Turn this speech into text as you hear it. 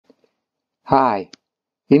Hi,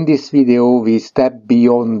 in this video we step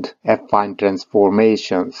beyond affine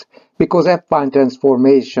transformations because affine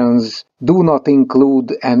transformations do not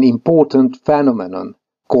include an important phenomenon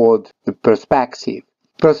called the perspective.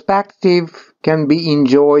 Perspective can be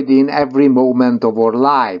enjoyed in every moment of our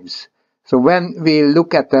lives. So when we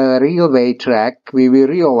look at a railway track, we will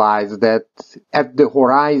realize that at the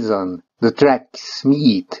horizon the tracks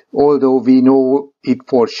meet, although we know it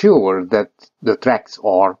for sure that the tracks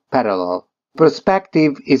are parallel.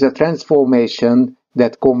 Perspective is a transformation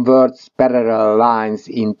that converts parallel lines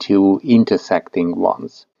into intersecting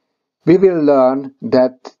ones. We will learn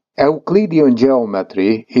that Euclidean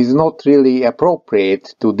geometry is not really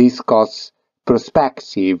appropriate to discuss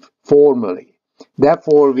perspective formally.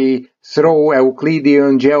 Therefore, we throw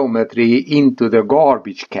Euclidean geometry into the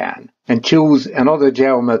garbage can and choose another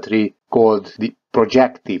geometry called the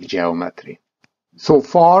projective geometry. So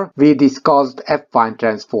far, we discussed affine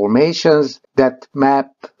transformations that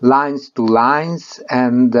map lines to lines,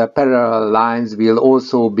 and the parallel lines will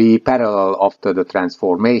also be parallel after the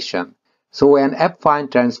transformation. So an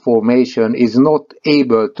affine transformation is not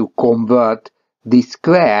able to convert the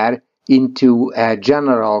square into a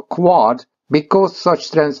general quad because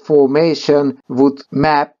such transformation would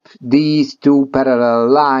map these two parallel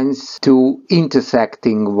lines to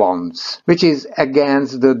intersecting ones, which is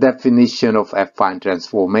against the definition of affine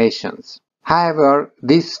transformations. However,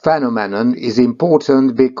 this phenomenon is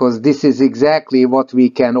important because this is exactly what we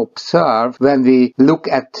can observe when we look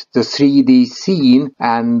at the 3D scene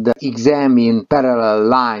and examine parallel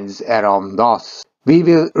lines around us. We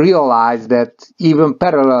will realize that even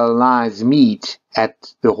parallel lines meet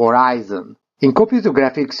at the horizon. In computer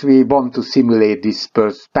graphics, we want to simulate this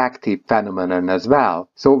perspective phenomenon as well.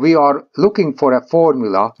 So we are looking for a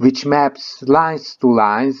formula which maps lines to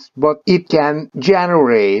lines, but it can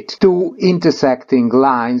generate two intersecting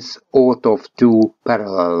lines out of two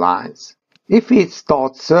parallel lines. If we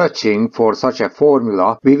start searching for such a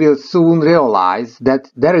formula, we will soon realize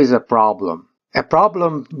that there is a problem. A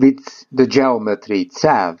problem with the geometry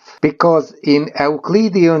itself, because in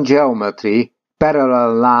Euclidean geometry,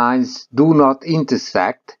 parallel lines do not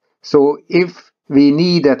intersect, so if we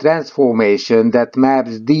need a transformation that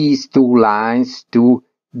maps these two lines to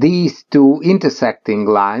these two intersecting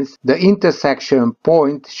lines, the intersection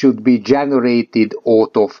point should be generated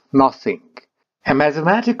out of nothing. A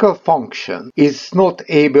mathematical function is not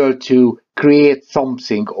able to create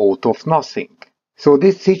something out of nothing. So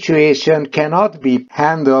this situation cannot be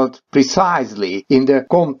handled precisely in the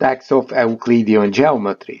context of Euclidean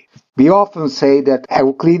geometry. We often say that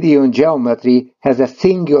Euclidean geometry has a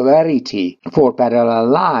singularity for parallel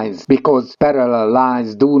lines because parallel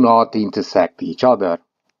lines do not intersect each other.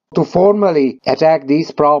 To formally attack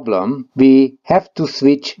this problem, we have to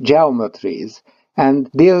switch geometries and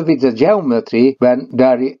deal with the geometry when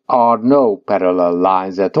there are no parallel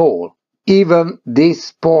lines at all. Even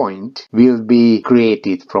this point will be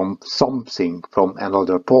created from something from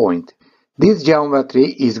another point. This geometry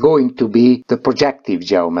is going to be the projective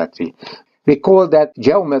geometry. Recall that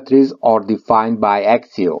geometries are defined by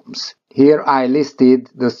axioms. Here I listed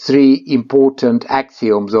the three important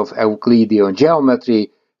axioms of Euclidean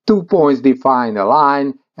geometry. 2 points define a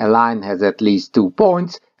line has at least 2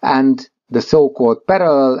 points, and the so-called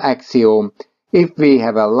parallel axiom. If we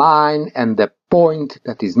have a line and the point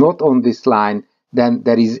that is not on this line, then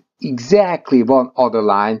there is exactly one other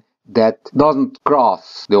line that doesn't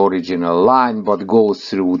cross the original line but goes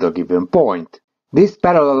through the given point. This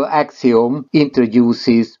parallel axiom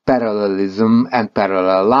introduces parallelism and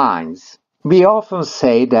parallel lines. We often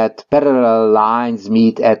say that parallel lines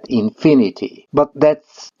meet at infinity, but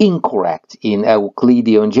that's incorrect in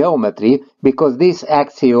Euclidean geometry because this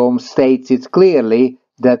axiom states it clearly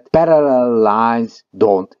that parallel lines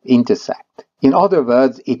don't intersect. In other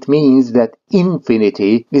words, it means that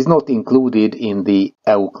infinity is not included in the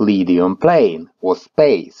Euclidean plane or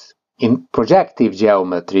space. In projective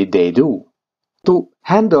geometry, they do. To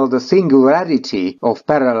handle the singularity of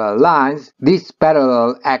parallel lines, this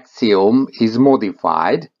parallel axiom is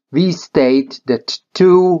modified. We state that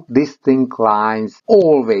two distinct lines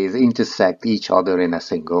always intersect each other in a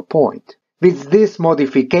single point. With this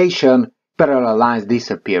modification, parallel lines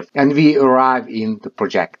disappear and we arrive in the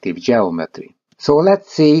projective geometry. So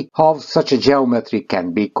let's see how such a geometry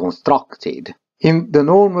can be constructed. In the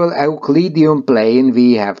normal Euclidean plane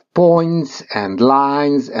we have points and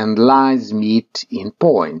lines meet in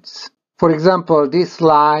points. For example, this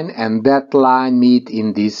line and that line meet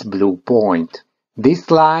in this blue point. This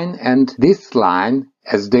line and this line,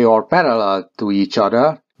 as they are parallel to each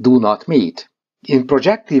other, do not meet. In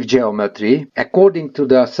projective geometry, according to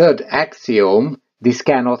the third axiom, this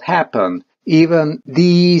cannot happen even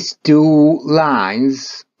these two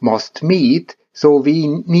lines must meet, so we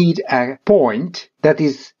need a point that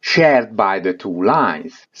is shared by the two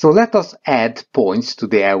lines. So let us add points to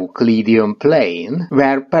the Euclidean plane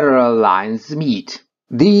where parallel lines meet.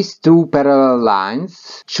 These two parallel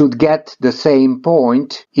lines should get the same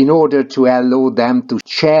point in order to allow them to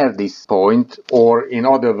share this point, or in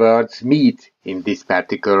other words, meet in this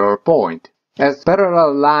particular point. As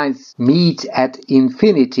parallel lines meet at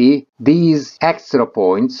infinity, these extra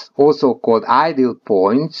points, also called ideal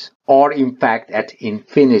points, are in fact at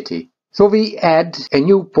infinity. So we add a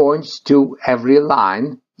new point to every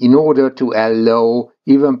line in order to allow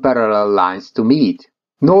even parallel lines to meet.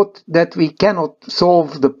 Note that we cannot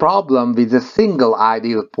solve the problem with a single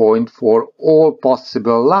ideal point for all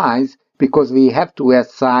possible lines, because we have to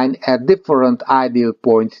assign a different ideal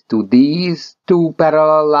point to these two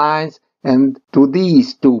parallel lines and to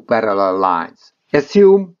these two parallel lines.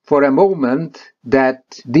 Assume for a moment that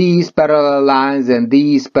these parallel lines and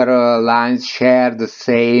these parallel lines share the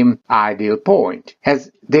same ideal point.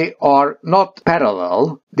 As they are not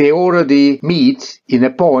parallel, they already meet in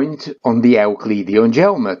a point on the Euclidean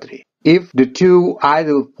geometry. If the two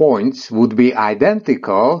ideal points would be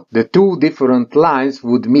identical, the two different lines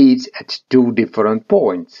would meet at two different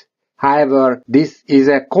points. However, this is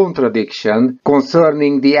a contradiction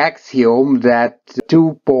concerning the axiom that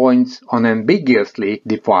 2 points unambiguously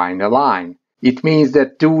define a line. It means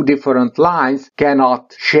that two different lines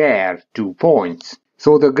cannot share 2 points.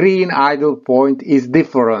 So the green ideal point is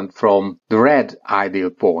different from the red ideal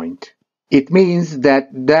point. It means that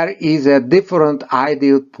there is a different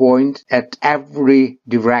ideal point at every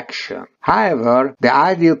direction. However, the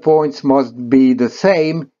ideal points must be the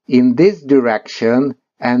same in this direction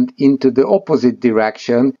and into the opposite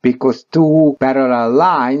direction, because two parallel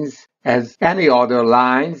lines, as any other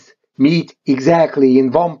lines, meet exactly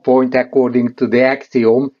in one point according to the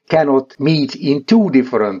axiom, cannot meet in two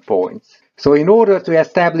different points. So in order to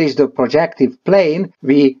establish the projective plane,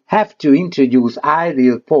 we have to introduce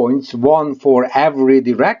ideal points, one for every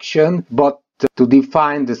direction, but to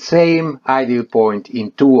define the same ideal point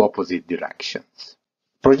in two opposite directions.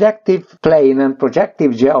 Projective plane and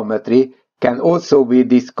projective geometry can also be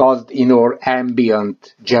discussed in our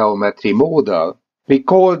ambient geometry model.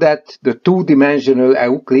 Recall that the two-dimensional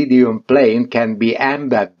Euclidean plane can be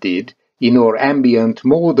embedded in our ambient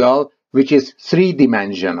model, which is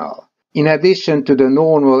three-dimensional. In addition to the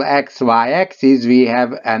normal xy axis, we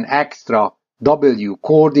have an extra w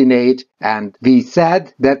coordinate, and we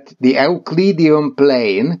said that the Euclidean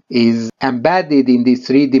plane is embedded in this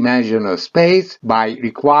three-dimensional space by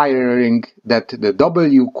requiring that the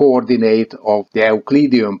w coordinate of the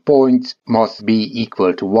Euclidean points must be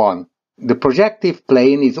equal to 1. The projective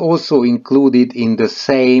plane is also included in the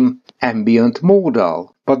same ambient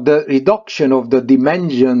model, but the reduction of the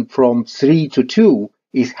dimension from 3 to 2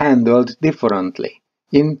 is handled differently.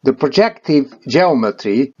 In the projective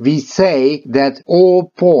geometry, we say that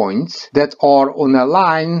all points that are on a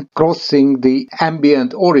line crossing the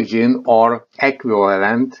ambient origin are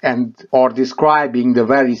equivalent and are describing the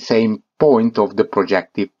very same point of the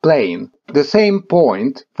projective plane. The same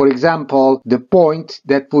point, for example, the point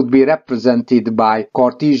that would be represented by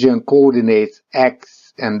Cartesian coordinates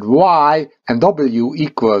x and y and w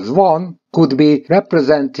equals 1, could be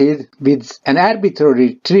represented with an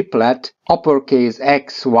arbitrary triplet uppercase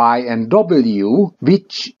x, y, and w,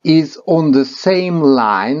 which is on the same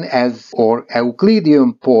line as our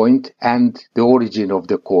Euclidean point and the origin of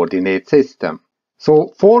the coordinate system.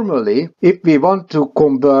 So formally, if we want to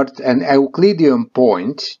convert an Euclidean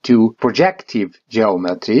point to projective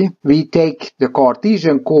geometry, we take the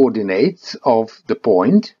Cartesian coordinates of the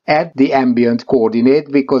point, add the ambient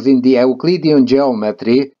coordinate, because in the Euclidean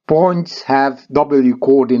geometry, points have w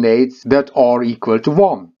coordinates that are equal to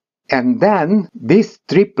 1. And then this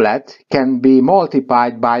triplet can be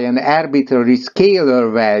multiplied by an arbitrary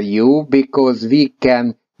scalar value, because we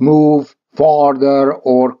can move farther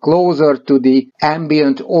or closer to the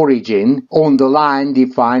ambient origin on the line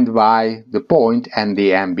defined by the point and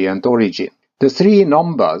the ambient origin. The three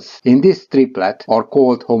numbers in this triplet are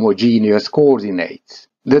called homogeneous coordinates.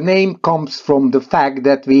 The name comes from the fact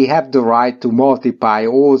that we have the right to multiply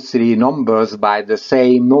all three numbers by the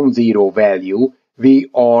same non-zero value. We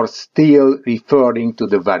are still referring to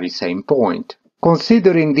the very same point.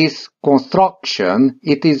 Considering this construction,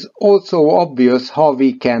 it is also obvious how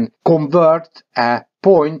we can convert a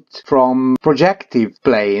point from projective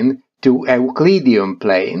plane to Euclidean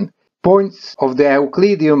plane. Points of the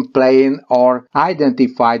Euclidean plane are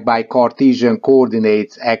identified by Cartesian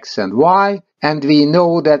coordinates x and y, And we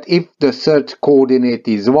know that if the third coordinate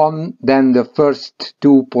is 1, then the first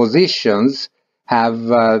two positions have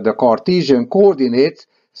the Cartesian coordinates,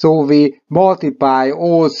 so we multiply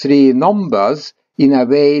all three numbers in a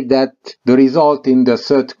way that the result in the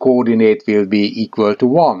third coordinate will be equal to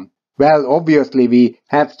 1. Well, obviously we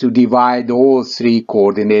have to divide all three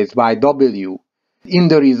coordinates by W. In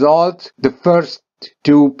the result, the first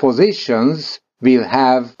two positions will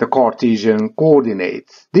have the Cartesian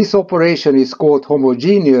coordinates. This operation is called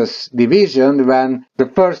homogeneous division when the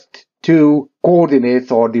first two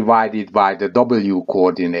coordinates are divided by the W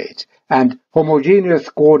coordinate, and homogeneous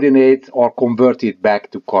coordinates are converted back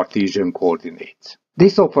to Cartesian coordinates.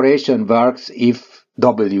 This operation works if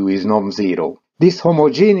W is non-zero. This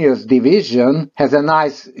homogeneous division has a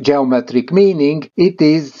nice geometric meaning. It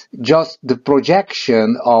is just the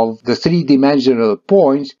projection of the three-dimensional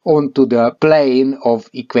points onto the plane of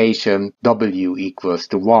equation W equals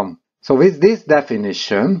to 1. So with this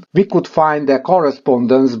definition, we could find a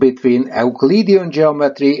correspondence between Euclidean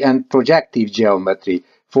geometry and projective geometry.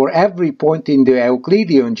 For every point in the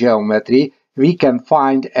Euclidean geometry, we can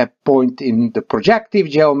find a point in the projective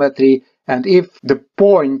geometry, and if the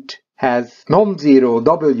point has non-zero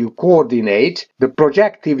W coordinate, the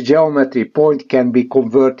projective geometry point can be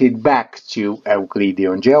converted back to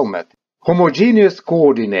Euclidean geometry. Homogeneous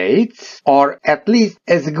coordinates are at least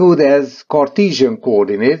as good as Cartesian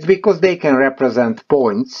coordinates because they can represent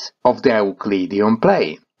points of the Euclidean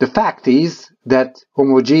plane. The fact is that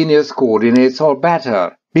homogeneous coordinates are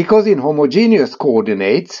better, because in homogeneous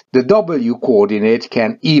coordinates, the W coordinate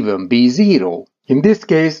can even be 0. In this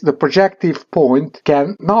case, the projective point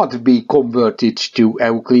cannot be converted to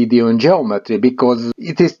Euclidean geometry because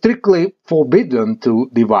it is strictly forbidden to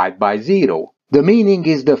divide by 0. The meaning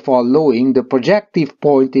is the following: the projective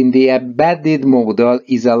point in the embedded model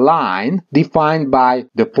is a line defined by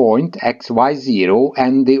the point xy0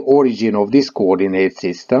 and the origin of this coordinate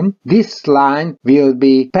system. This line will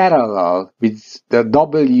be parallel with the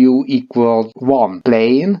W equals 1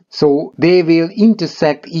 plane, so they will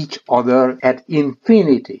intersect each other at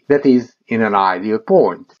infinity, that is, in an ideal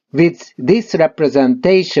point. With this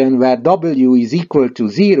representation where W is equal to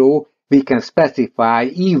 0, we can specify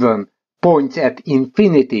even points at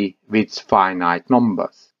infinity with finite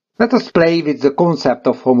numbers. Let us play with the concept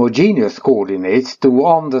of homogeneous coordinates to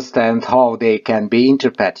understand how they can be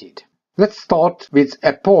interpreted. Let's start with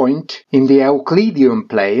a point in the Euclidean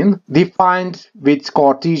plane defined with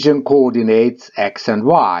Cartesian coordinates x and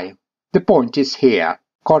y. The point is here.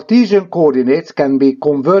 Cartesian coordinates can be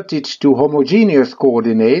converted to homogeneous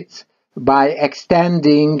coordinates by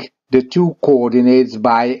extending the two coordinates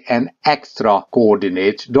by an extra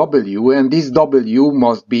coordinate W, and this W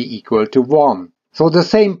must be equal to 1. So the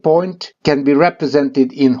same point can be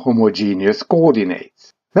represented in homogeneous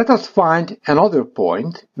coordinates. Let us find another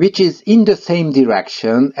point which is in the same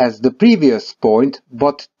direction as the previous point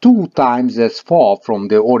but 2 times as far from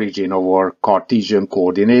the origin of our Cartesian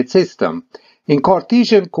coordinate system. In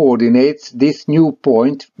Cartesian coordinates, this new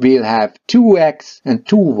point will have 2x and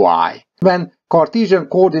 2y. When Cartesian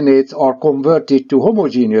coordinates are converted to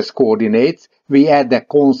homogeneous coordinates, we add a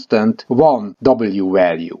constant 1 W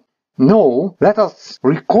value. Now, let us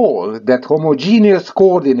recall that homogeneous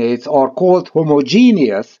coordinates are called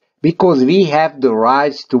homogeneous because we have the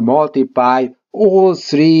right to multiply all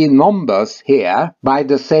three numbers here by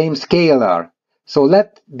the same scalar. So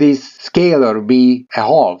let this scalar be a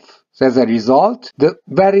half. As a result, the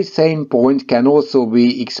very same point can also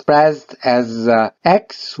be expressed as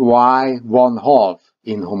x, y, 1/2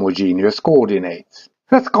 in homogeneous coordinates.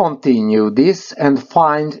 Let's continue this and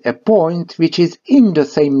find a point which is in the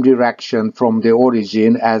same direction from the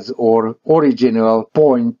origin as our original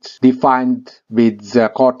point defined with the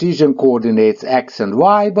Cartesian coordinates x and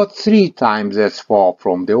y, but 3 times as far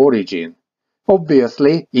from the origin.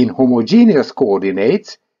 Obviously, in homogeneous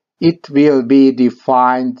coordinates, it will be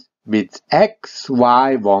defined with x,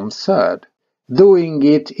 y 1/3. Doing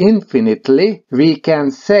it infinitely, we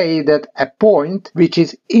can say that a point which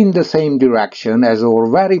is in the same direction as our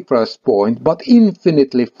very first point but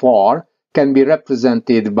infinitely far can be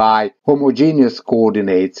represented by homogeneous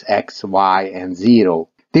coordinates x, y, and 0.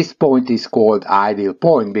 This point is called ideal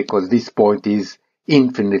point because this point is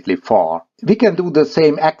infinitely far. We can do the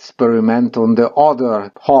same experiment on the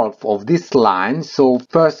other half of this line. So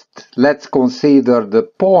first let's consider the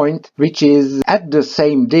point which is at the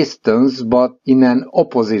same distance but in an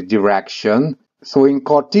opposite direction. So in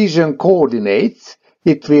Cartesian coordinates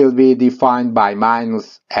it will be defined by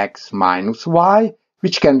 -x minus y,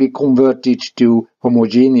 which can be converted to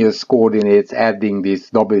homogeneous coordinates adding this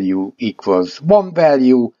W equals 1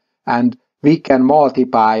 value, and we can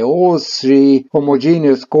multiply all three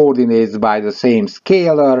homogeneous coordinates by the same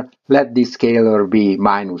scalar. Let this scalar be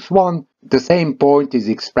 -1. The same point is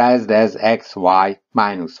expressed as xy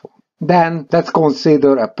 -1. Then let's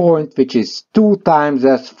consider a point which is 2 times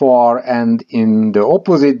as far and in the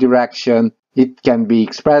opposite direction. It can be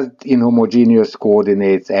expressed in homogeneous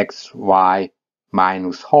coordinates xy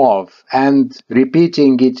 -half. And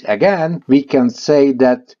repeating it again, we can say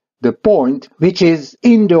that the point which is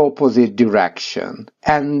in the opposite direction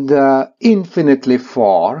and infinitely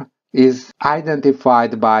far is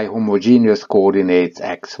identified by homogeneous coordinates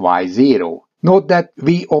xy0. Note that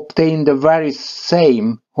we obtain the very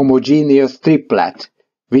same homogeneous triplet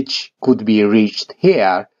which could be reached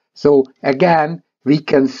here. So again, we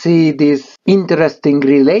can see this interesting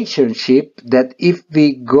relationship that if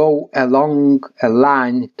we go along a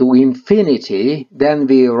line to infinity, then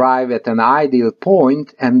we arrive at an ideal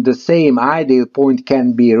point, and the same ideal point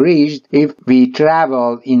can be reached if we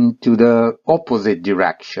travel into the opposite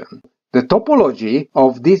direction. The topology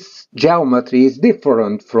of this geometry is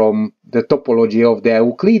different from the topology of the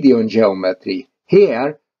Euclidean geometry.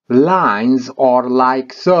 Here, lines are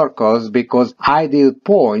like circles because ideal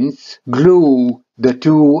points glue the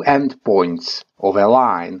two endpoints of a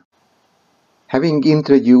line. Having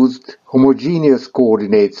introduced homogeneous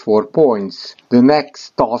coordinates for points, the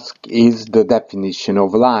next task is the definition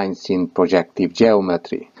of lines in projective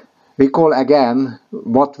geometry. Recall again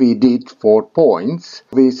what we did for points.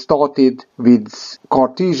 We started with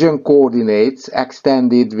Cartesian coordinates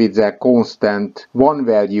extended with a constant 1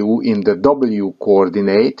 value in the w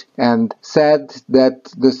coordinate and said that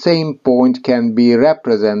the same point can be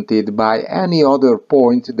represented by any other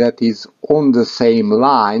point that is on the same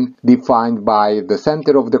line defined by the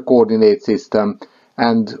center of the coordinate system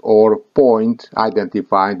and or point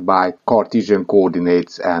identified by Cartesian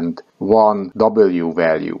coordinates and one w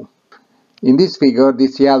value. In this figure,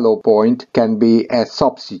 this yellow point can be a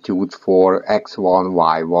substitute for x1,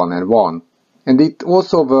 y1, and 1. And it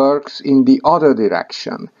also works in the other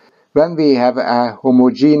direction. When we have a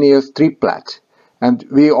homogeneous triplet and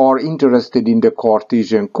we are interested in the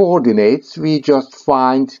Cartesian coordinates, we just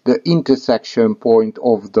find the intersection point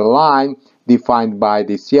of the line defined by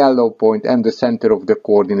this yellow point and the center of the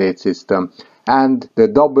coordinate system, and the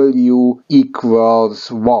w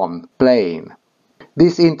equals 1 plane.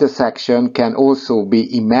 This intersection can also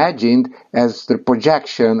be imagined as the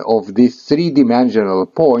projection of this three-dimensional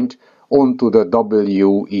point onto the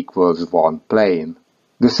w equals 1 plane.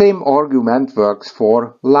 The same argument works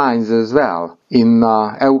for lines as well. In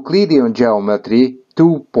Euclidean geometry,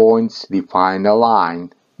 2 points define a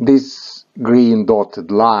line, this green dotted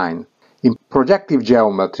line. In projective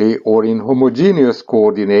geometry or in homogeneous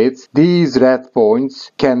coordinates, these red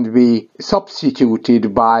points can be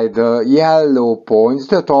substituted by the yellow points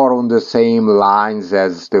that are on the same lines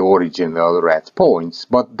as the original red points,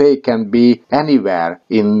 but they can be anywhere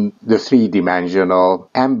in the three-dimensional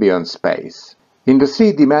ambient space. In the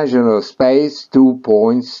three-dimensional space, 2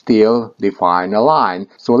 points still define a line,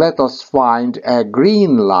 so let us find a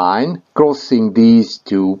green line crossing these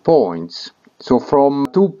 2 points. So from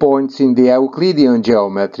 2 points in the Euclidean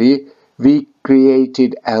geometry, we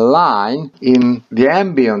created a line in the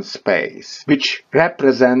ambient space, which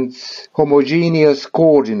represents homogeneous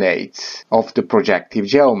coordinates of the projective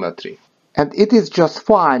geometry. And it is just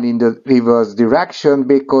fine in the reverse direction,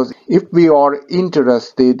 because if we are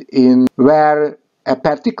interested in where a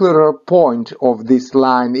particular point of this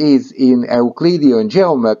line is in Euclidean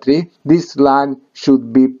geometry, this line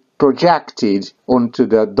should be projected onto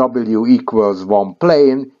the w equals 1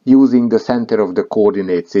 plane using the center of the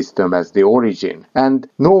coordinate system as the origin. And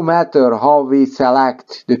no matter how we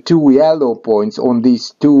select the 2 yellow points on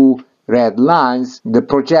these 2 red lines, the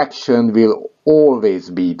projection will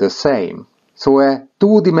always be the same. So a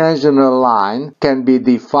 2-dimensional line can be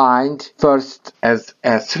defined first as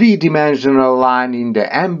a 3-dimensional line in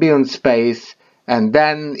the ambient space, and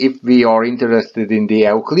then, if we are interested in the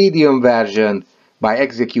Euclidean version, by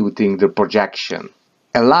executing the projection.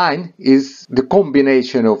 A line is the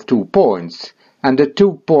combination of 2 points, and the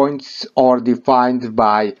 2 points are defined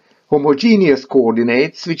by homogeneous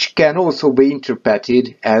coordinates, which can also be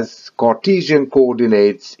interpreted as Cartesian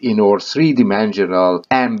coordinates in our 3-dimensional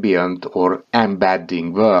ambient or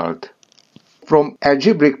embedding world. From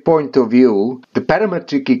algebraic point of view, the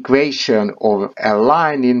parametric equation of a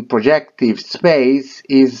line in projective space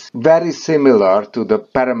is very similar to the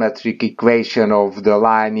parametric equation of the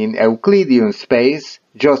line in Euclidean space,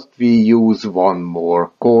 just we use one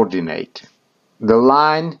more coordinate. The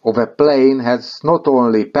line of a plane has not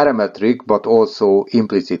only parametric but also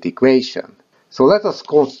implicit equation. So let us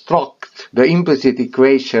construct the implicit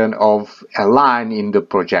equation of a line in the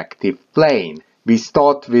projective plane. We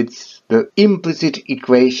start with the implicit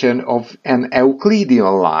equation of an Euclidean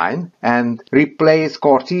line and replace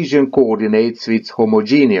Cartesian coordinates with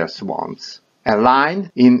homogeneous ones. A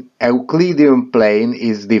line in Euclidean plane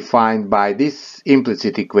is defined by this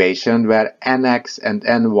implicit equation where nx and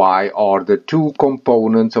ny are the two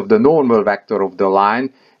components of the normal vector of the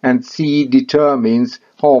line, and c determines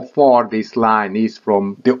how far this line is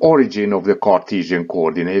from the origin of the Cartesian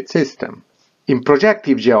coordinate system. In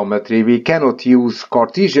projective geometry, we cannot use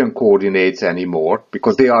Cartesian coordinates anymore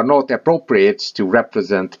because they are not appropriate to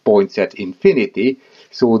represent points at infinity,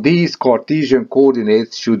 so these Cartesian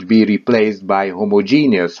coordinates should be replaced by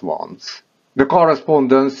homogeneous ones. The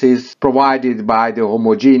correspondence is provided by the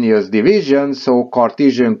homogeneous division, so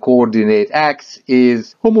Cartesian coordinate x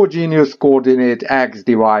is homogeneous coordinate x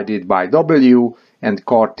divided by w, and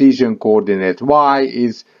Cartesian coordinate y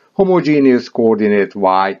is homogeneous coordinate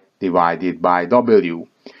y divided by w.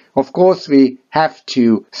 Of course, we have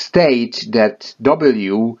to state that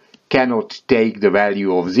w cannot take the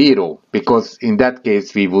value of 0, because in that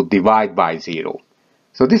case we would divide by 0.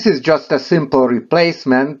 So this is just a simple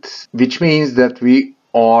replacement, which means that we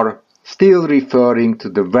are still referring to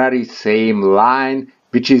the very same line,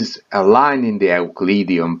 which is a line in the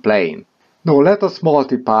Euclidean plane. Now let us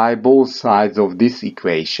multiply both sides of this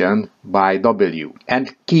equation by w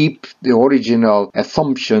and keep the original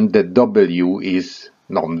assumption that w is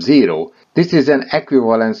non-zero. This is an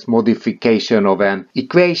equivalence modification of an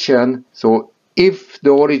equation, so if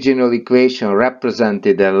the original equation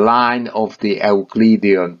represented a line of the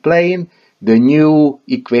Euclidean plane, the new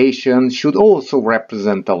equation should also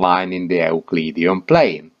represent a line in the Euclidean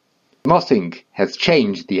plane. Nothing has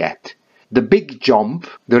changed yet. The big jump,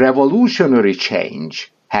 the revolutionary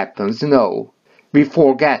change, happens now. We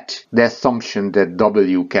forget the assumption that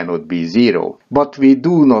w cannot be 0, but we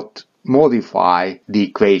do not modify the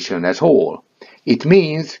equation at all. It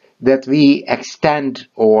means that we extend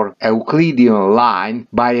our Euclidean line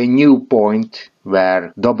by a new point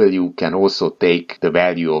where w can also take the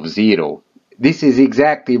value of 0. This is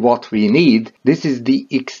exactly what we need. This is the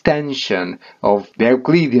extension of the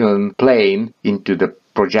Euclidean plane into the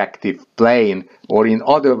projective plane, or in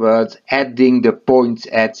other words, adding the points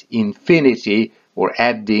at infinity or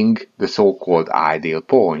adding the so-called ideal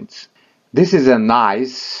points. This is a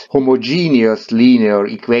nice homogeneous linear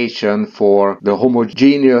equation for the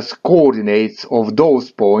homogeneous coordinates of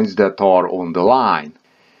those points that are on the line.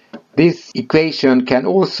 This equation can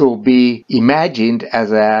also be imagined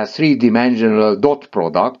as a three-dimensional dot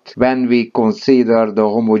product when we consider the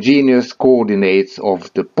homogeneous coordinates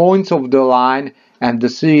of the points of the line and the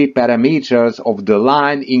three parameters of the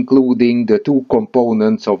line, including the two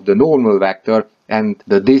components of the normal vector and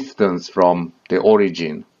the distance from the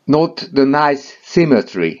origin. Note the nice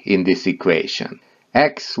symmetry in this equation.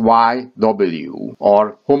 X, Y, W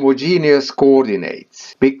are homogeneous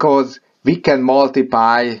coordinates because we can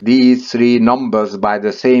multiply these three numbers by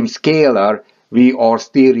the same scalar. We are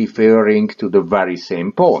still referring to the very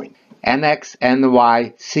same point. Nx,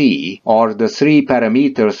 Ny, C are the three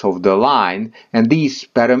parameters of the line, and these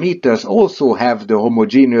parameters also have the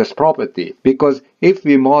homogeneous property, because if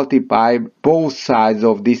we multiply both sides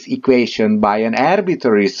of this equation by an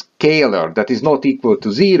arbitrary scalar that is not equal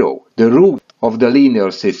to 0, the root of the linear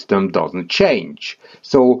system doesn't change.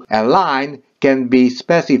 So a line can be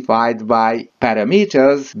specified by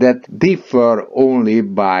parameters that differ only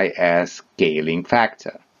by a scaling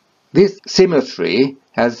factor. This symmetry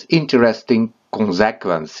has interesting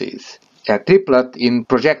consequences. A triplet in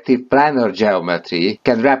projective planar geometry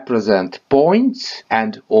can represent points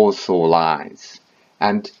and also lines,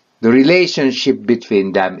 and the relationship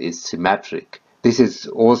between them is symmetric. This is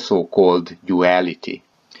also called duality.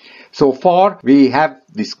 So far, we have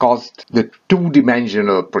discussed the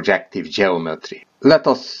two-dimensional projective geometry. Let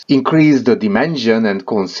us increase the dimension and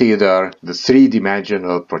consider the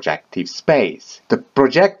three-dimensional projective space. The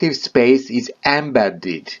projective space is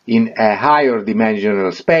embedded in a higher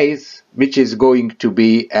dimensional space, which is going to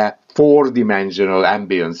be a four-dimensional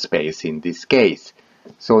ambient space in this case.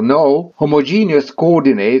 So now homogeneous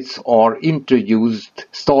coordinates are introduced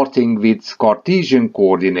starting with Cartesian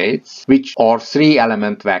coordinates, which are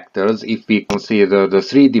three-element vectors if we consider the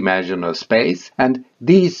three-dimensional space, and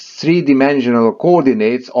these three-dimensional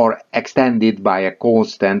coordinates are extended by a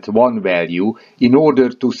constant one value in order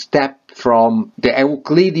to step from the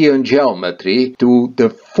Euclidean geometry to the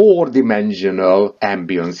four-dimensional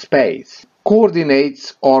ambient space.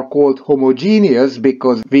 Coordinates are called homogeneous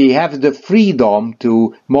because we have the freedom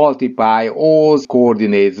to multiply all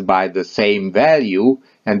coordinates by the same value,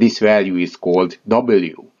 and this value is called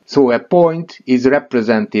W. So a point is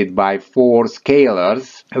represented by four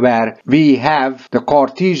scalars where we have the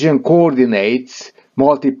Cartesian coordinates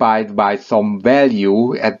multiplied by some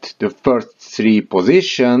value at the first three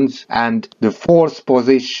positions, and the fourth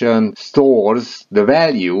position stores the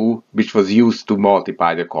value which was used to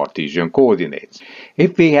multiply the Cartesian coordinates.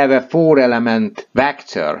 If we have a four-element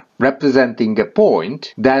vector representing a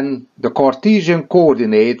point, then the Cartesian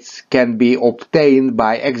coordinates can be obtained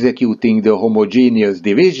by executing the homogeneous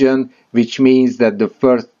division, which means that the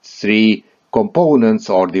first three components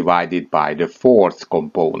are divided by the fourth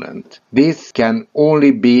component. This can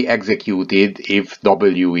only be executed if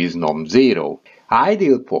W is non-zero.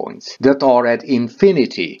 Ideal points that are at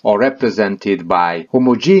infinity are represented by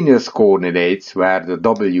homogeneous coordinates where the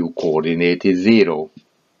W coordinate is zero.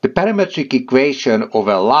 The parametric equation of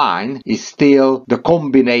a line is still the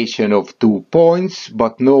combination of 2 points,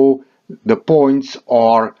 but now the points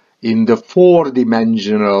are in the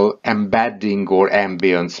four-dimensional embedding or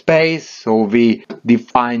ambient space, so we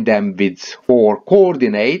define them with four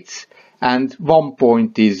coordinates, and one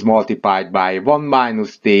point is multiplied by 1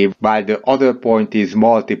 minus t, while the other point is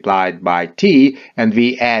multiplied by t, and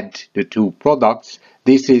we add the two products.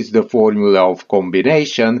 This is the formula of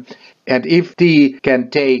combination, and if t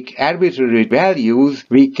can take arbitrary values,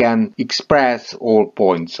 we can express all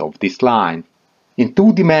points of this line. In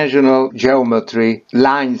two-dimensional geometry,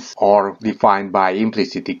 lines are defined by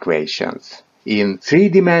implicit equations. In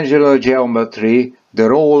three-dimensional geometry, the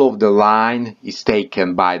role of the line is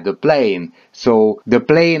taken by the plane. So the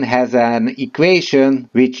plane has an equation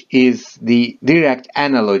which is the direct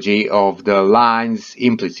analogy of the line's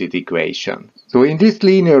implicit equation. So in this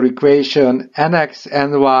linear equation, nx,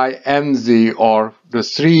 ny, nz are the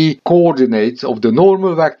three coordinates of the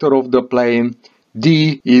normal vector of the plane.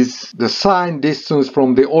 D is the signed distance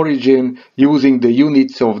from the origin using the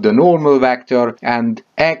units of the normal vector, and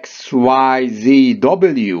x, y, z,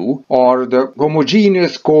 w are the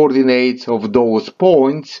homogeneous coordinates of those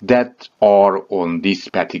points that are on this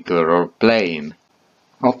particular plane.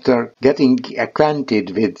 After getting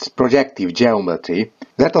acquainted with projective geometry,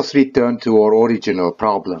 let us return to our original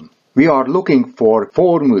problem. We are looking for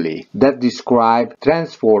formulae that describe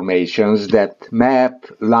transformations that map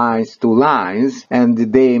lines to lines, and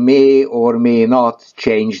they may or may not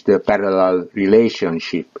change the parallel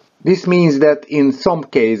relationship. This means that in some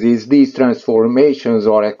cases these transformations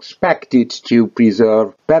are expected to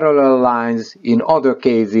preserve parallel lines. In other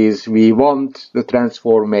cases we want the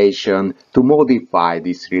transformation to modify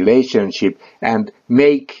this relationship and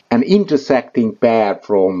make an intersecting pair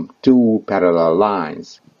from two parallel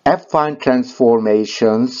lines. Affine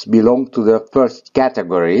transformations belong to the first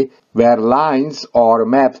category, where lines are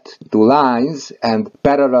mapped to lines and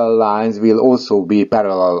parallel lines will also be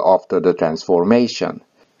parallel after the transformation.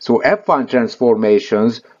 So affine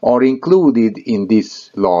transformations are included in this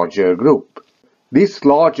larger group. This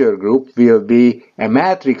larger group will be a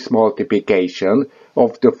matrix multiplication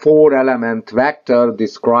of the four-element vector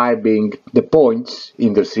describing the points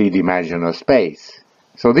in the three-dimensional space.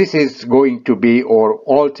 So this is going to be our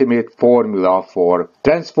ultimate formula for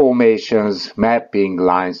transformations mapping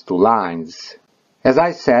lines to lines. As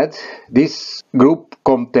I said, this group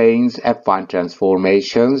contains affine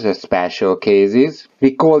transformations, special cases.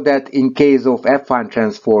 Recall that in case of affine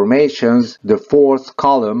transformations, the fourth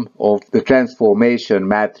column of the transformation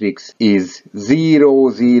matrix is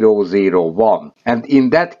 0, 0, 0, 1. And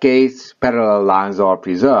in that case, parallel lines are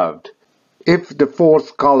preserved. If the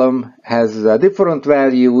fourth column has different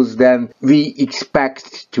values, then we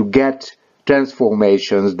expect to get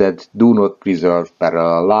transformations that do not preserve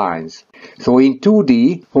parallel lines. So in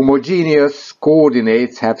 2D, homogeneous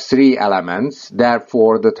coordinates have three elements,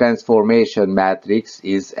 therefore the transformation matrix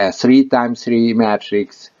is a 3 times 3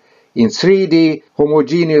 matrix. In 3D,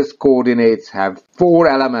 homogeneous coordinates have four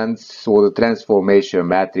elements, so the transformation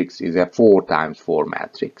matrix is a 4 times 4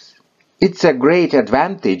 matrix. It's a great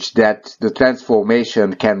advantage that the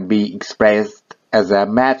transformation can be expressed as a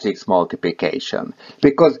matrix multiplication,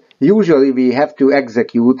 because usually we have to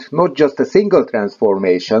execute not just a single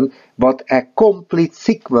transformation, but a complete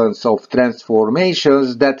sequence of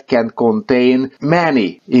transformations that can contain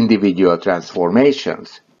many individual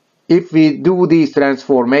transformations. If we do these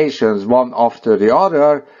transformations one after the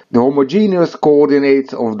other, the homogeneous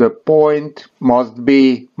coordinates of the point must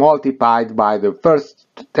be multiplied by the first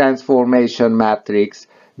transformation matrix,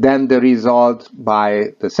 then the result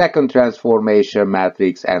by the second transformation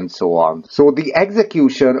matrix, and so on. So the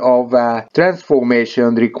execution of a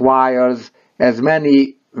transformation requires as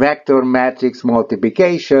many vector matrix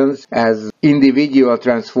multiplications as individual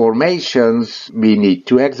transformations we need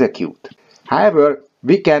to execute. However,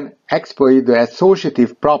 we can exploit the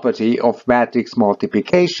associative property of matrix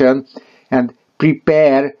multiplication and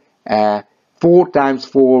prepare a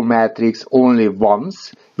 4x4 matrix only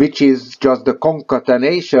once, which is just the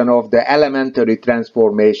concatenation of the elementary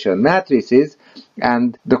transformation matrices,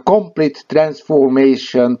 and the complete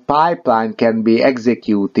transformation pipeline can be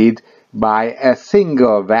executed by a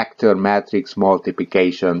single vector matrix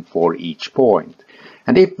multiplication for each point.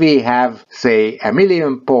 And if we have, say,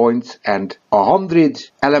 1,000,000 points and 100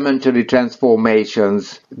 elementary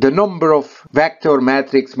transformations, the number of vector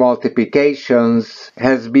matrix multiplications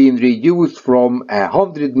has been reduced from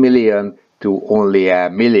 100 million to only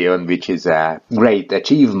 1,000,000, which is a great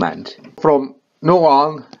achievement. From now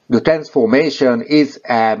on, the transformation is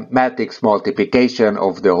a matrix multiplication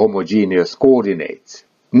of the homogeneous coordinates.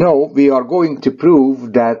 Now we are going to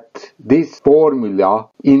prove that this formula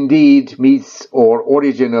indeed meets our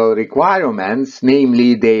original requirements,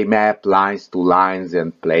 namely they map lines to lines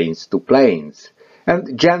and planes to planes.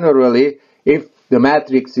 And generally, if the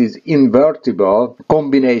matrix is invertible,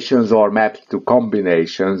 combinations are mapped to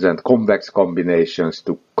combinations and convex combinations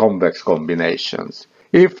to convex combinations.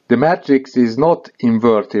 If the matrix is not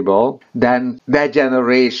invertible, then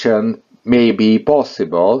degeneration may be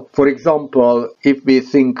possible. For example, if we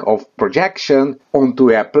think of projection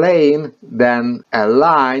onto a plane, then a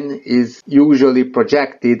line is usually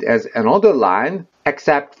projected as another line,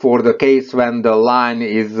 except for the case when the line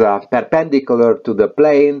is perpendicular to the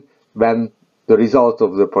plane, when the result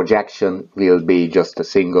of the projection will be just a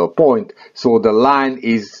single point. So the line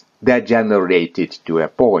is degenerated to a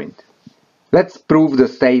point. Let's prove the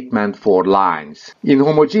statement for lines. In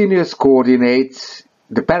homogeneous coordinates,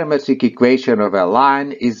 the parametric equation of a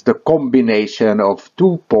line is the combination of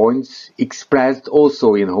two points expressed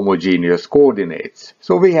also in homogeneous coordinates.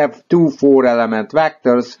 So we have two 4-element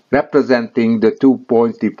vectors representing the 2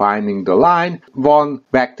 points defining the line. One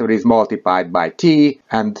vector is multiplied by t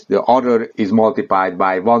and the other is multiplied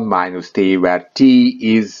by 1 minus t, where t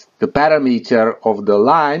is the parameter of the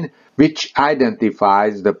line which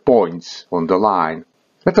identifies the points on the line.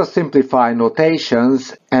 Let us simplify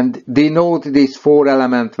notations and denote this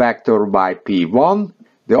 4-element vector by P1,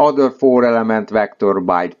 the other 4-element vector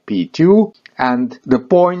by P2, and the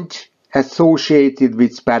point associated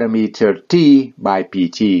with parameter t by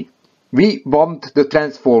Pt. We want the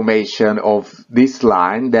transformation of this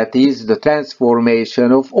line, that is, the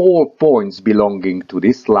transformation of all points belonging to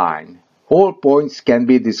this line. All points can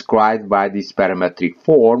be described by this parametric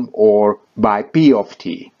form or by P of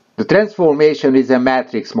t. The transformation is a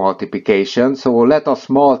matrix multiplication, so let us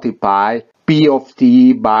multiply P of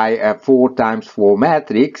t by a 4x4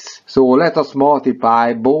 matrix. So let us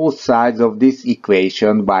multiply both sides of this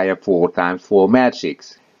equation by a 4x4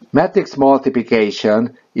 matrix. Matrix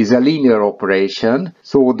multiplication is a linear operation,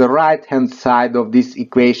 so the right-hand side of this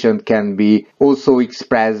equation can be also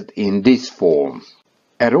expressed in this form.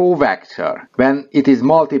 A row vector, when it is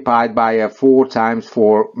multiplied by a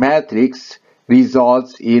 4x4 matrix,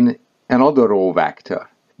 results in another row vector.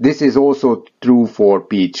 This is also true for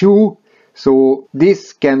P2, so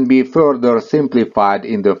this can be further simplified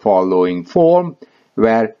in the following form,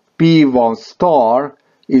 where P1 star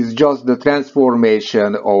is just the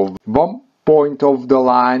transformation of one point of the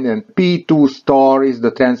line and P2 star is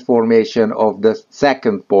the transformation of the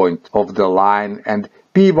second point of the line, and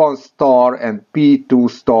P1 star and P2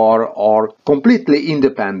 star are completely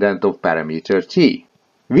independent of parameter t.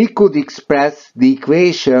 We could express the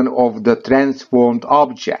equation of the transformed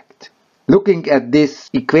object. Looking at this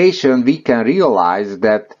equation, we can realize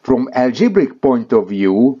that from algebraic point of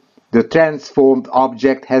view, the transformed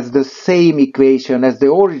object has the same equation as the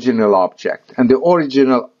original object, and the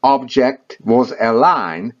original object was a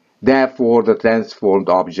line, therefore the transformed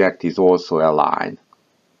object is also a line.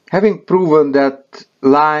 Having proven that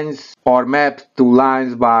lines are mapped to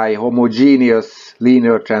lines by homogeneous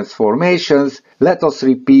linear transformations, let us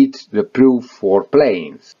repeat the proof for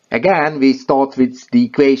planes. Again, we start with the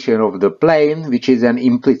equation of the plane, which is an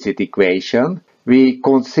implicit equation. We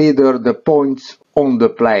consider the points on the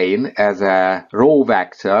plane as a row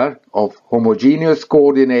vector of homogeneous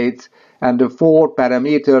coordinates and the 4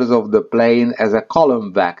 parameters of the plane as a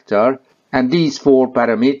column vector. And these 4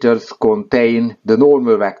 parameters contain the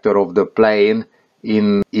normal vector of the plane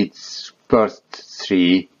in its first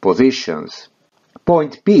 3 positions.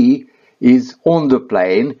 Point P is on the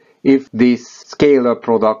plane if this scalar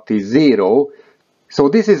product is 0, So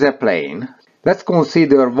this is a plane. Let's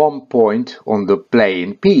consider one point on the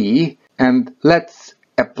plane P, and let's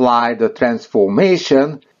apply the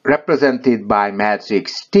transformation represented by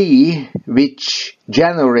matrix T, which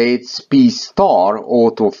generates P star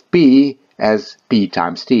out of P as P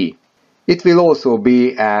times T. It will also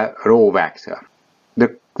be a row vector.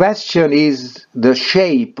 The question is the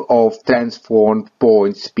shape of transformed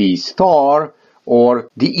points P star, or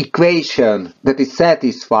the equation that is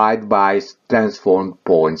satisfied by transformed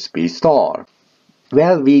points P star.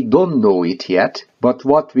 Well, we don't know it yet, but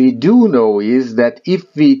what we do know is that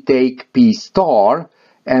if we take P star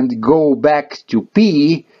and go back to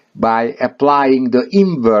P by applying the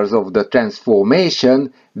inverse of the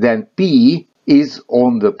transformation, then P is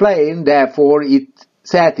on the plane, therefore it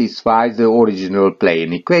satisfies the original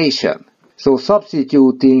plane equation. So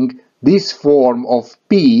substituting this form of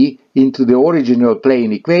P into the original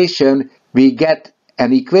plane equation, we get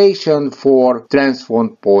an equation for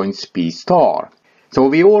transformed points P star. So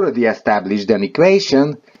we already established an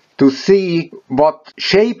equation. To see what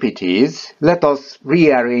shape it is, let us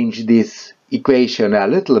rearrange this equation a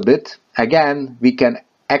little bit. Again, we can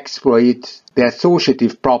exploit the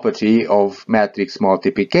associative property of matrix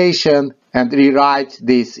multiplication and rewrite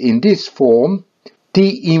this in this form.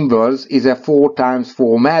 T inverse is a 4 times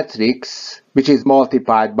 4 matrix which is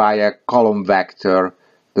multiplied by a column vector,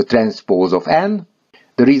 the transpose of n.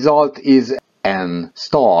 The result is n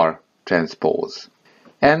star transpose.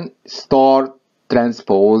 N star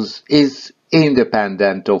transpose is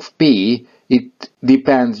independent of P. It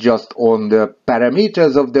depends just on the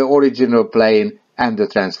parameters of the original plane and the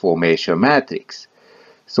transformation matrix.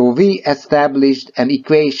 So we established an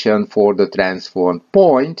equation for the transformed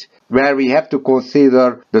point where we have to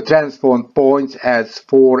consider the transformed points as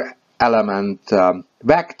 4-element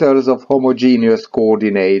vectors of homogeneous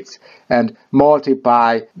coordinates and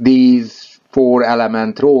multiply these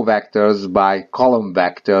 4-element row vectors by column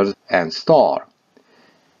vectors and star.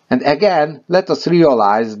 And again, let us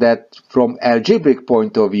realize that from algebraic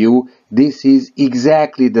point of view, this is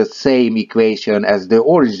exactly the same equation as the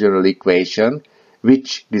original equation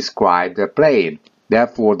which described a plane.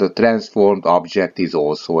 Therefore, the transformed object is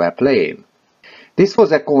also a plane. This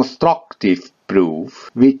was a constructive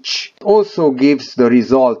proof which also gives the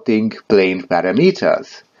resulting plane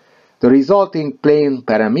parameters. The resulting plane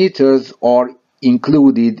parameters are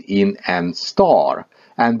included in n star,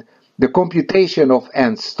 and the computation of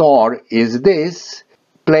n star is this.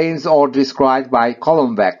 Planes are described by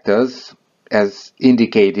column vectors as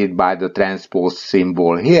indicated by the transpose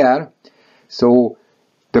symbol here. So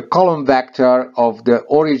the column vector of the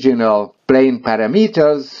original plane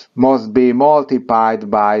parameters must be multiplied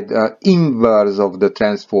by the inverse of the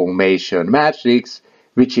transformation matrix,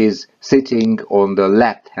 which is sitting on the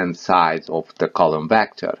left-hand side of the column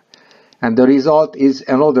vector. And the result is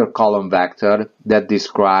another column vector that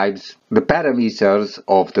describes the parameters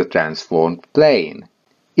of the transformed plane.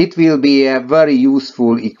 It will be a very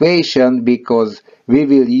useful equation because we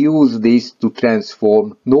will use this to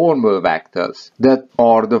transform normal vectors that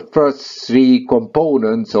are the first 3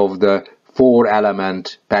 components of the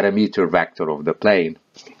 4-element parameter vector of the plane.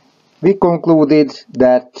 We concluded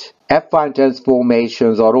that affine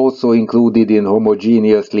transformations are also included in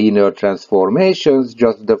homogeneous linear transformations,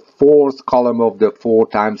 just the 4th column of the 4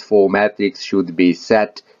 times 4 matrix should be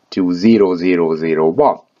set to 0, 0, 0,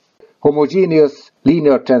 1. Homogeneous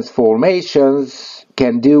linear transformations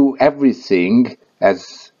can do everything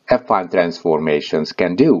as affine transformations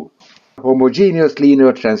can do. Homogeneous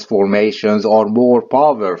linear transformations are more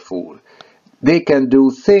powerful. They can do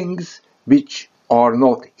things which are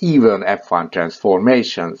not even affine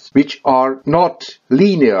transformations, which are not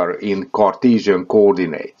linear in Cartesian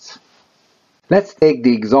coordinates. Let's take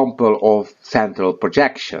the example of central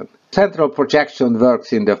projection. Central projection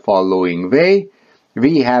works in the following way.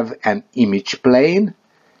 We have an image plane.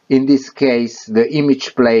 In this case, the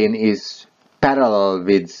image plane is parallel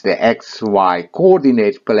with the xy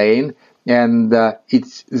coordinate plane, and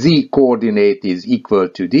its z coordinate is equal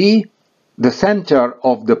to d. The center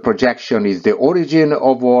of the projection is the origin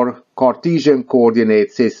of our Cartesian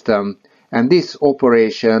coordinate system, and this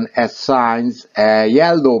operation assigns a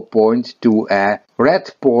yellow point to a red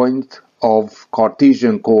point of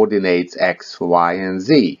Cartesian coordinates x, y, and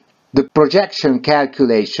z. The projection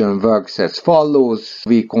calculation works as follows.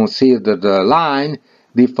 We consider the line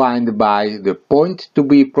defined by the point to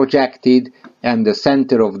be projected and the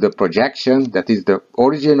center of the projection, that is the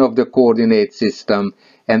origin of the coordinate system,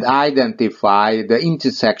 and identify the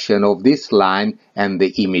intersection of this line and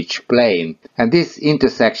the image plane. And this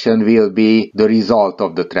intersection will be the result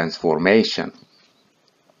of the transformation.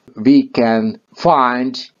 We can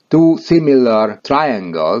find two similar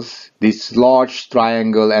triangles, this large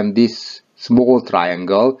triangle and this small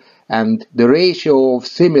triangle, and the ratio of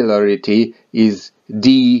similarity is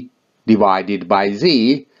d divided by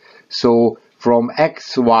z. So from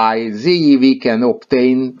x, y, z we can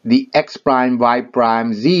obtain the x prime, y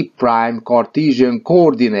prime, z prime Cartesian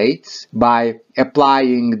coordinates by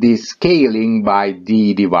applying this scaling by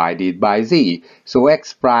d divided by z. So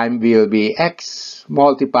x prime will be x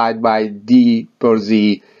multiplied by d per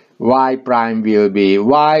z, y prime will be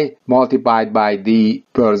y multiplied by d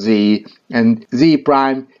per z, and z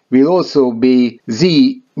prime will also be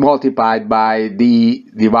z multiplied by d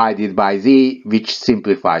divided by z, which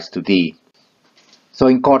simplifies to d. So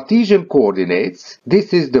in Cartesian coordinates,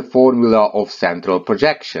 this is the formula of central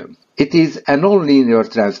projection. It is a nonlinear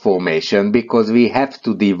transformation because we have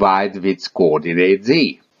to divide with coordinate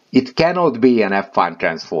z. It cannot be an affine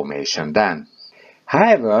transformation then.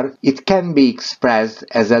 However, it can be expressed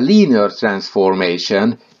as a linear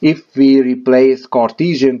transformation if we replace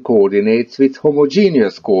Cartesian coordinates with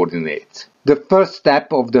homogeneous coordinates. The first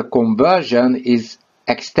step of the conversion is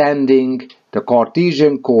extending the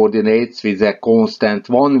Cartesian coordinates with a constant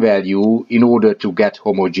 1 value in order to get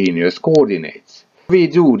homogeneous coordinates. We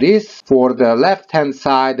do this for the left-hand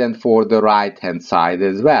side and for the right-hand side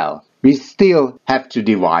as well. We still have to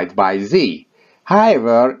divide by z.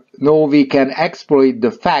 However, now we can exploit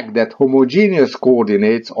the fact that homogeneous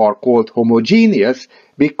coordinates are called homogeneous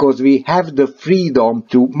because we have the freedom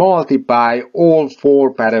to multiply all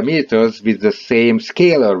four parameters with the same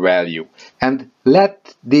scalar value. And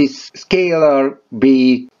let this scalar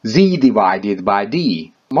be z divided by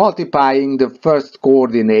d. Multiplying the first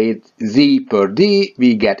coordinate z per d,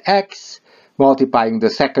 we get x. Multiplying the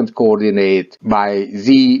second coordinate by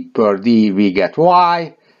z per d, we get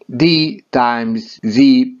y. D times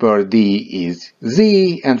z per d is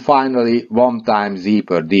z, and finally 1 times z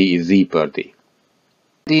per d is z per d.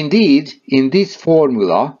 Indeed, in this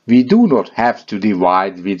formula, we do not have to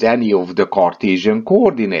divide with any of the Cartesian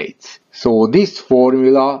coordinates. So this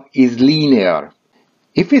formula is linear.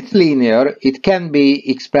 If it's linear, it can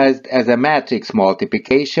be expressed as a matrix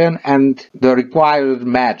multiplication, and the required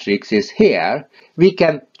matrix is here. We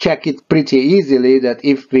can check it pretty easily that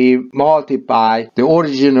if we multiply the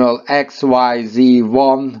original x, y, z,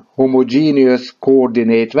 1 homogeneous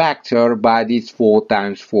coordinate vector by this 4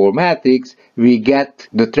 times 4 matrix, we get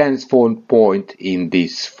the transform point in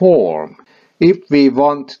this form. If we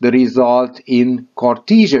want the result in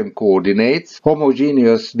Cartesian coordinates,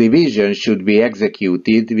 homogeneous division should be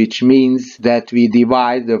executed, which means that we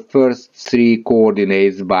divide the first 3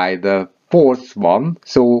 coordinates by the fourth one.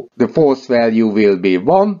 So the fourth value will be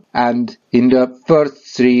 1, and in the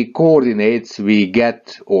first 3 coordinates we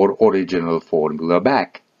get our original formula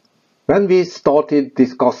back. When we started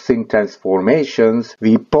discussing transformations,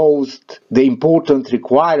 we posed the important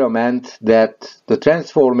requirement that the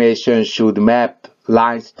transformation should map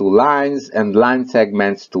lines to lines and line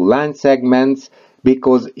segments to line segments,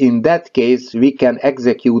 because in that case we can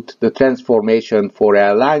execute the transformation for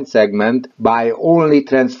a line segment by only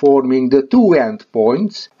transforming the 2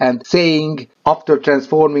 endpoints and saying after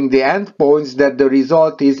transforming the endpoints that the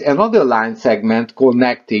result is another line segment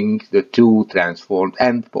connecting the 2 transformed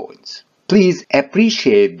endpoints. Please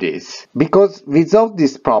appreciate this, because without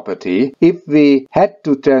this property, if we had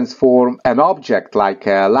to transform an object like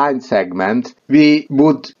a line segment, we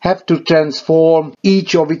would have to transform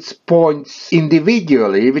each of its points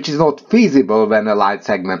individually, which is not feasible when a line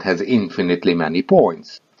segment has infinitely many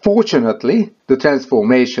points. Fortunately, the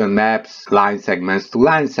transformation maps line segments to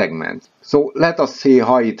line segments. So let us see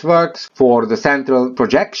how it works. For the central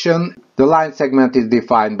projection, the line segment is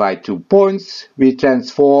defined by 2 points. We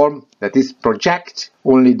transform, that is project,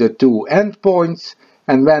 only the 2 endpoints,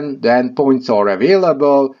 and when the endpoints are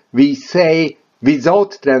available, we say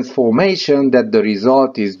without transformation that the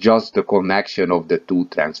result is just the connection of the 2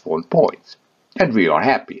 transformed points. And we are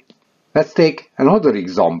happy. Let's take another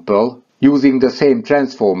example using the same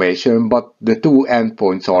transformation, but the 2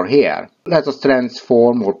 endpoints are here. Let us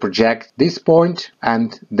transform or project this point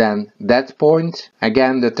and then that point.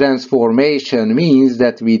 Again, the transformation means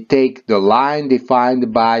that we take the line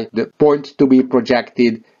defined by the point to be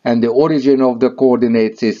projected and the origin of the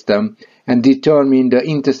coordinate system and determine the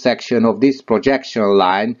intersection of this projection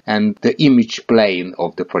line and the image plane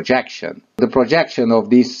of the projection. The projection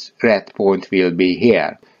of this red point will be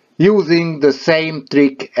here. Using the same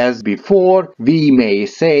trick as before, we may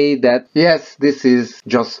say that yes, this is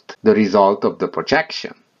just the result of the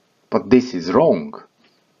projection. But this is wrong.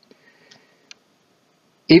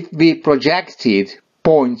 If we projected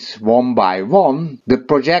points 1 by 1, the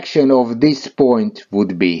projection of this point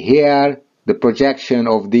would be here, the projection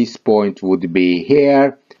of this point would be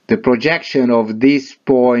here, the projection of this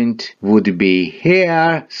point would be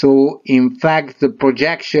here, so in fact the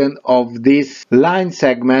projection of this line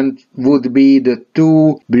segment would be the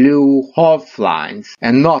two blue half lines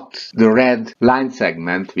and not the red line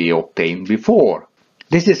segment we obtained before.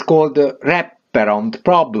 This is called the wraparound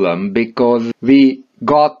problem because we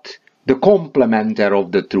got the complementer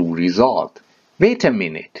of the true result. Wait a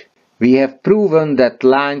minute. We have proven that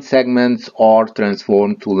line segments are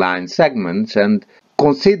transformed to line segments, and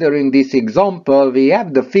considering this example, we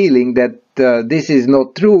have the feeling that this is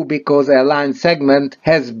not true because a line segment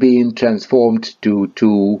has been transformed to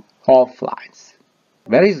two half lines.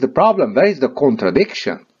 Where is the problem? Where is the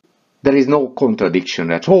contradiction? There is no contradiction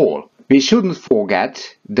at all. We shouldn't forget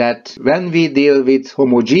that when we deal with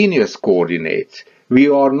homogeneous coordinates, we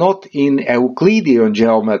are not in Euclidean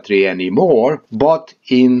geometry anymore, but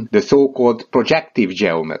in the so-called projective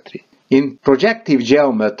geometry. In projective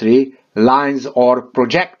geometry, lines are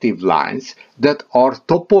projective lines that are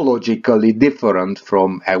topologically different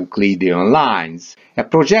from Euclidean lines. A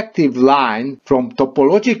projective line from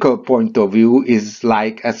topological point of view is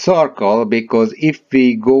like a circle because if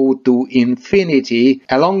we go to infinity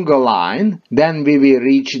along a line, then we will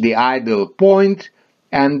reach the ideal point,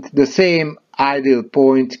 and the same ideal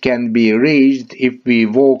point can be reached if we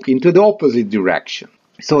walk into the opposite direction.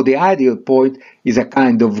 So the ideal point is a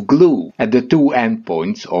kind of glue at the two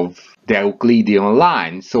endpoints of the Euclidean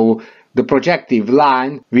line. So the projective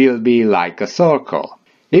line will be like a circle.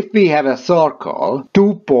 If we have a circle,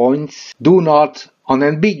 2 points do not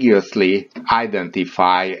unambiguously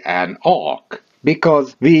identify an arc,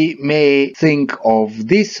 because we may think of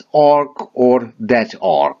this arc or that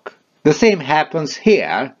arc. The same happens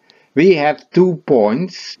here. We have 2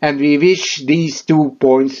 points and we wish these 2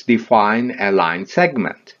 points define a line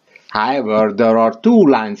segment. However, there are 2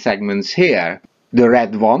 line segments here. The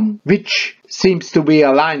red one, which seems to be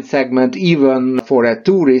a line segment even for a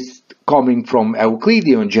tourist coming from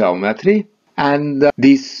Euclidean geometry, and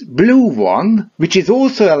this blue one, which is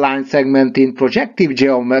also a line segment in projective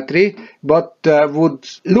geometry, but would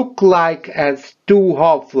look like as 2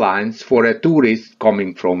 half lines for a tourist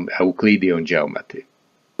coming from Euclidean geometry.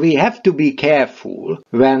 We have to be careful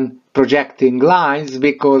when projecting lines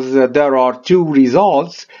because there are 2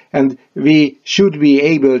 results and we should be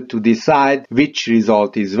able to decide which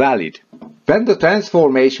result is valid. When the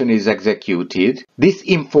transformation is executed, this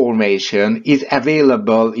information is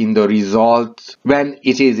available in the result when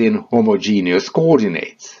it is in homogeneous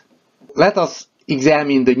coordinates. Let us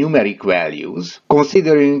examine the numeric values,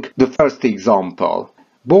 considering the first example.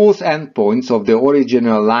 Both endpoints of the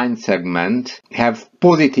original line segment have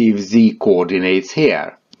positive z coordinates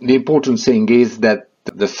here. The important thing is that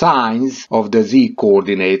the signs of the z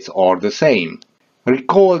coordinates are the same.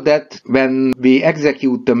 Recall that when we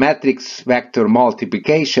execute the matrix vector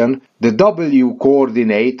multiplication, the w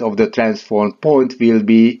coordinate of the transformed point will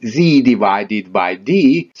be z divided by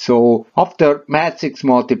d, so after matrix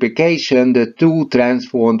multiplication the 2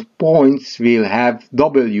 transformed points will have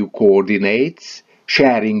w coordinates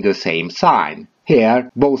sharing the same sign.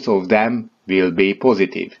 Here, both of them will be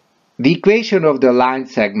positive. The equation of the line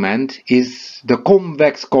segment is the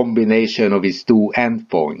convex combination of its 2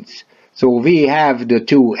 endpoints. So we have the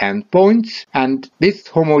 2 endpoints, and this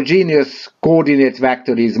homogeneous coordinate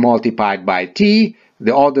vector is multiplied by t,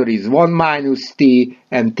 the other is 1 minus t,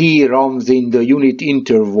 and t runs in the unit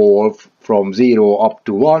interval from 0 up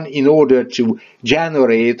to 1 in order to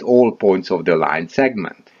generate all points of the line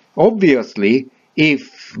segment. Obviously,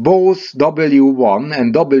 if both W1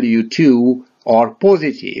 and W2 are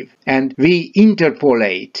positive and we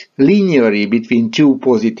interpolate linearly between 2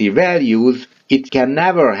 positive values, it can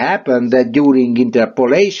never happen that during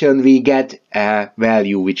interpolation we get a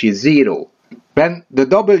value which is 0. When the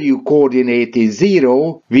W coordinate is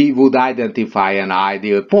 0, we would identify an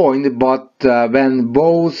ideal point, but when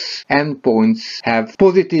both endpoints have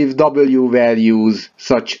positive W values,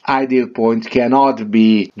 such ideal point cannot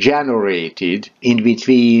be generated in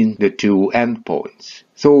between the 2 endpoints.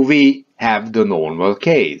 So we have the normal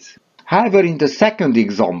case. However, in the second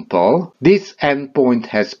example, this endpoint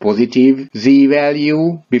has positive z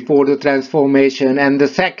value before the transformation, and the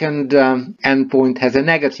second endpoint has a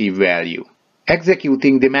negative value.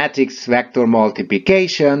 Executing the matrix vector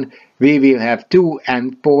multiplication, we will have 2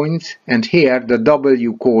 endpoints, and here the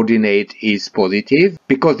w coordinate is positive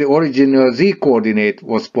because the original z coordinate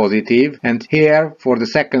was positive, and here for the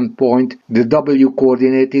second point the w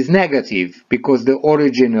coordinate is negative because the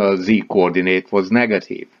original z coordinate was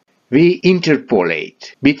negative. we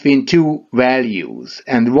interpolate between two values,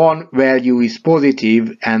 and one value is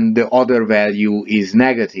positive and the other value is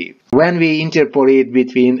negative. When we interpolate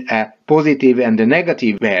between a positive and a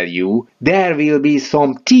negative value, there will be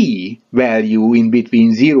some t value in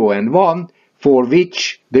between 0 and 1, for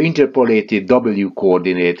which the interpolated w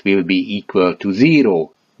coordinate will be equal to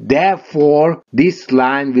 0. Therefore, this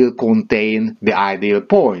line will contain the ideal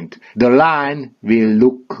point. The line will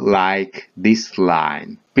look like this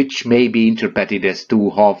line, which may be interpreted as two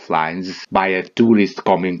half-lines by a tourist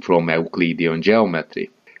coming from Euclidean geometry.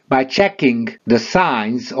 By checking the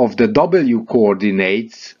signs of the w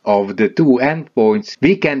coordinates of the two endpoints,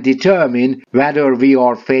 we can determine whether we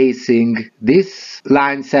are facing this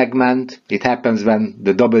line segment, it happens when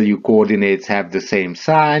the w coordinates have the same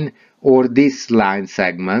sign, or this line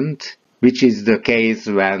segment, which is the case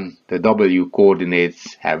when the w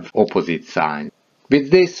coordinates have opposite signs. With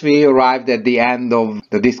this, we arrived at the end of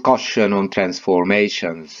the discussion on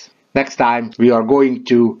transformations. Next time, we are going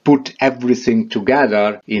to put everything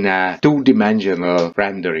together in a two-dimensional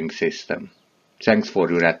rendering system. Thanks for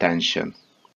your attention.